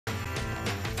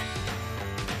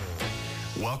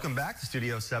Welcome back to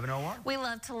Studio 701. We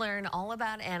love to learn all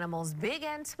about animals, big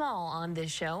and small, on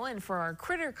this show. And for our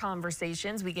critter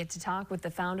conversations, we get to talk with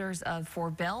the founders of For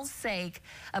Belle's Sake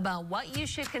about what you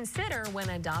should consider when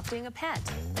adopting a pet.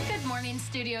 Good morning,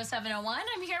 Studio 701.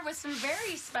 I'm here with some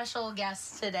very special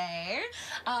guests today.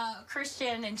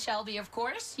 Christian and Shelby, of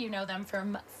course. You know them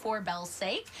from For Belle's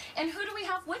Sake. And who do we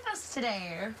have with us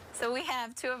today? So we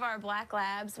have two of our black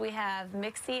labs. We have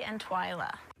Mixie and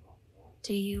Twyla.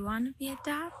 Do you want to be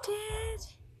adopted?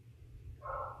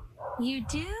 You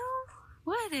do?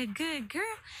 What a good girl.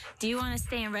 Do you want to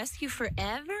stay in rescue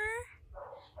forever?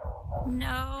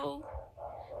 No.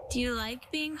 Do you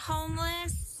like being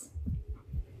homeless?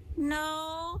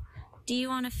 No. Do you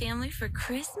want a family for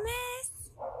Christmas?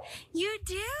 You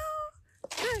do?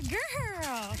 Good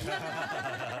girl.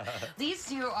 These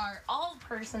two are all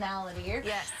personality.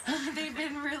 Yes. They've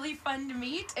been really fun to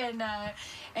meet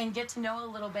and get to know a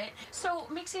little bit. So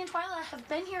Mixie and Twyla have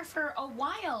been here for a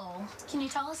while. Can you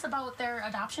tell us about their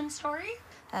adoption story?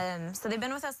 So they've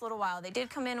been with us a little while. They did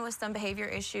come in with some behavior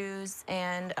issues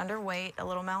and underweight, a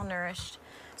little malnourished.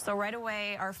 So right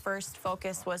away, our first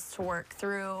focus was to work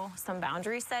through some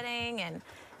boundary setting and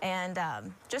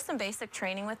just some basic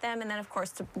training with them, and then of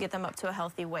course to get them up to a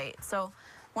healthy weight. So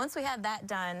once we had that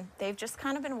done, they've just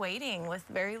kind of been waiting with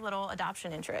very little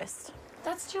adoption interest.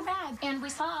 That's too bad. And we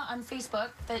saw on Facebook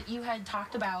that you had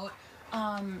talked about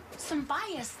some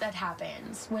bias that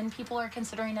happens when people are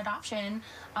considering adoption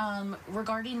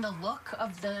regarding the look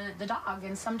of the dog.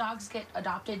 And some dogs get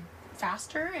adopted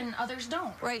faster and others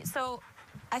don't. Right, so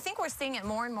I think we're seeing it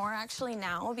more and more actually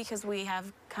now because we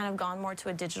have kind of gone more to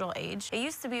a digital age. It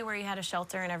used to be where you had a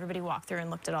shelter and everybody walked through and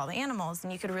looked at all the animals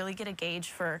and you could really get a gauge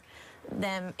for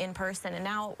them in person. And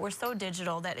now we're so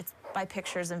digital that it's by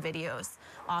pictures and videos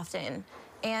often.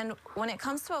 And when it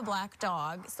comes to a black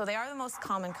dog, so they are the most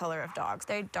common color of dogs.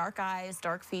 They have dark eyes,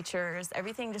 dark features,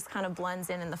 everything just kind of blends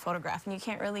in the photograph and you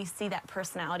can't really see that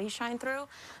personality shine through.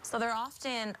 So they're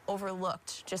often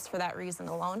overlooked just for that reason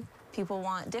alone. People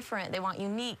want different, they want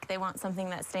unique, they want something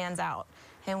that stands out.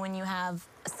 And when you have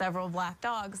several black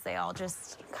dogs, they all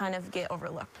just kind of get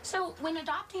overlooked. So when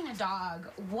adopting a dog,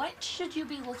 what should you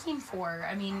be looking for?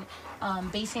 I mean,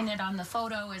 basing it on the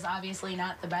photo is obviously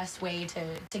not the best way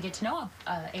to get to know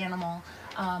an animal.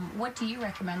 What do you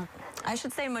recommend? I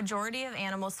should say majority of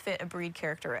animals fit a breed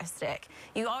characteristic.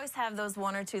 You always have those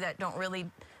one or two that don't really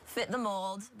fit the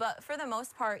mold, but for the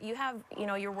most part, you have,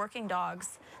 your working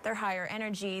dogs. They're higher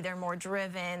energy, they're more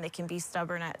driven, they can be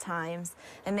stubborn at times,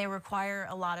 and they require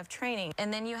a lot of training.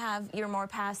 And then you have your more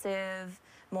passive,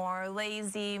 more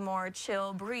lazy, more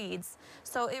chill breeds.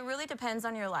 So it really depends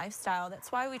on your lifestyle.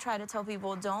 That's why we try to tell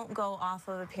people don't go off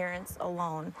of appearance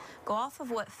alone. Go off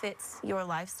of what fits your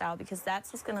lifestyle because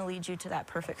that's what's gonna lead you to that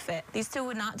perfect fit. These two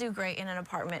would not do great in an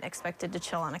apartment expected to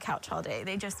chill on a couch all day.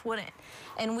 They just wouldn't.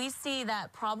 And we see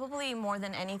that probably more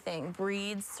than anything,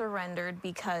 breeds surrendered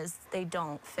because they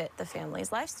don't fit the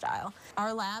family's lifestyle.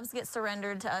 Our labs get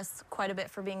surrendered to us quite a bit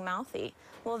for being mouthy.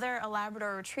 Well, they're a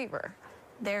Labrador Retriever.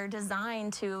 They're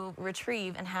designed to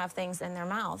retrieve and have things in their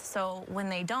mouth. So when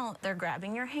they don't, they're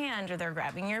grabbing your hand or they're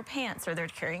grabbing your pants or they're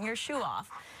carrying your shoe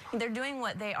off. They're doing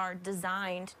what they are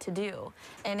designed to do.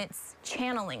 And it's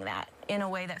channeling that in a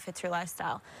way that fits your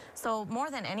lifestyle. So more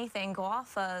than anything, go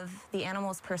off of the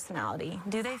animal's personality.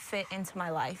 Do they fit into my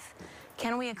life?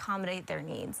 Can we accommodate their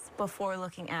needs before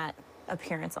looking at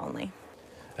appearance only?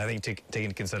 I think take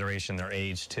into consideration their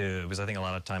age too, because I think a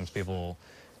lot of times people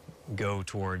go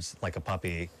towards like a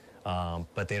puppy,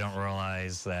 but they don't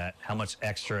realize that how much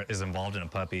extra is involved in a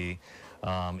puppy.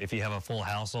 If you have a full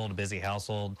household, a busy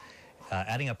household,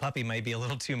 adding a puppy might be a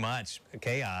little too much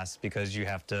chaos because you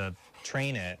have to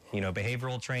train it,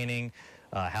 behavioral training,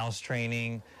 house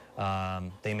training.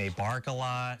 They may bark a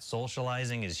lot.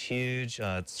 Socializing is huge.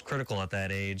 It's critical at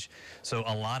that age. So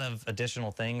a lot of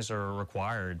additional things are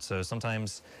required. So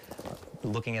sometimes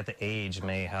looking at the age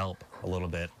may help a little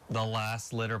bit. The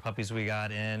last litter of puppies we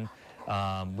got in,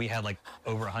 we had like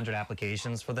over 100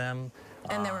 applications for them.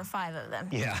 And there were 5 of them.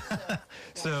 Yeah.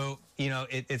 So,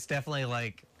 it's definitely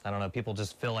like, I don't know, people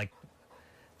just feel like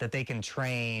that they can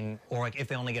train, or like if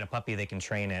they only get a puppy, they can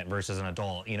train it versus an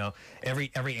adult.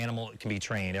 Every animal can be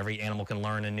trained. Every animal can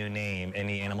learn a new name.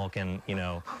 Any animal can,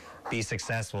 be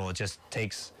successful. It just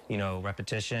takes,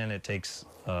 repetition. It takes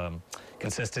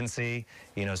consistency.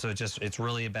 So it's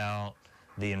really about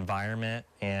the environment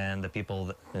and the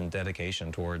people and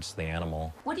dedication towards the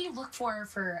animal. What do you look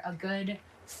for a good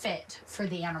fit for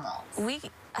the animal?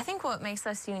 I think what makes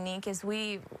us unique is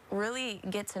we really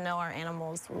get to know our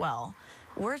animals well.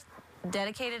 We're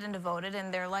dedicated and devoted,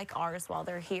 and they're like ours while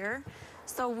they're here.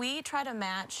 So we try to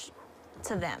match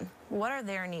to them. What are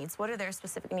their needs? What are their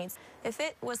specific needs? If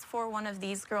it was for one of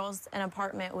these girls, an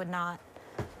apartment would not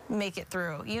make it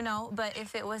through, you know? But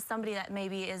if it was somebody that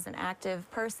maybe is an active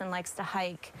person, likes to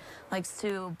hike, likes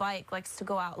to bike, likes to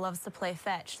go out, loves to play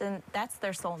fetch, then that's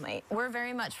their soulmate. We're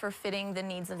very much for fitting the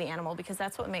needs of the animal because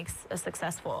that's what makes a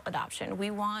successful adoption.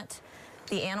 We want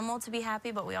the animal to be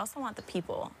happy, but we also want the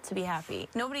people to be happy.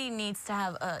 Nobody needs to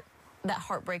have that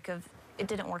heartbreak of it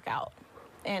didn't work out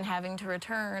and having to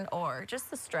return, or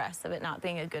just the stress of it not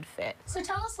being a good fit. So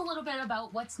tell us a little bit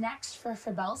about what's next for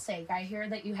Belle's Sake. I hear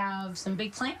that you have some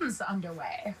big plans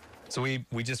underway. So we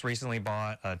just recently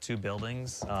bought 2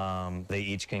 buildings. They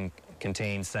each can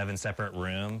contain 7 separate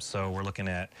rooms. So we're looking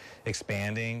at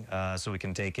expanding so we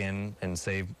can take in and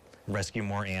rescue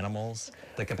more animals.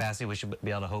 The capacity, we should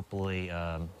be able to hopefully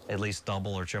at least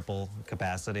double or triple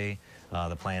capacity.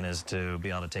 The plan is to be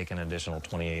able to take an additional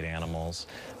 28 animals.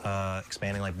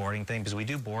 Expanding like boarding thing, because we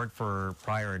do board for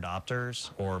prior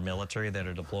adopters or military that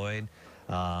are deployed.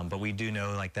 But we do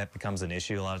know like that becomes an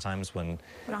issue a lot of times when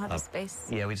We don't have the space.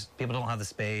 Yeah, people don't have the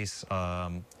space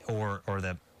or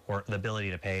the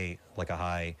ability to pay like a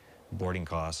high boarding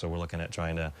cost. So we're looking at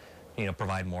trying to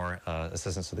provide more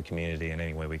assistance to the community in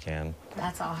any way we can.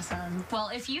 That's awesome.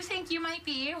 Well, if you think you might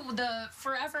be the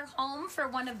forever home for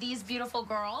one of these beautiful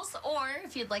girls, or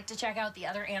if you'd like to check out the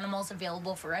other animals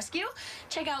available for rescue,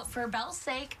 check out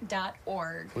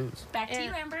forbellsake.org. Back to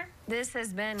you, Amber. This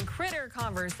has been Critter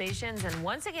Conversations, and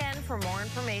once again, for more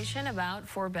information about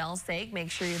For Belle's Sake, make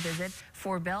sure you visit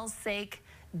forbellsake.org.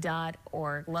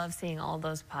 Love seeing all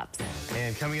those pups.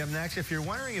 And coming up next, if you're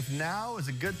wondering if now is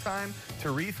a good time to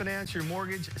refinance your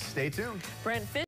mortgage, stay tuned. Brent Fisher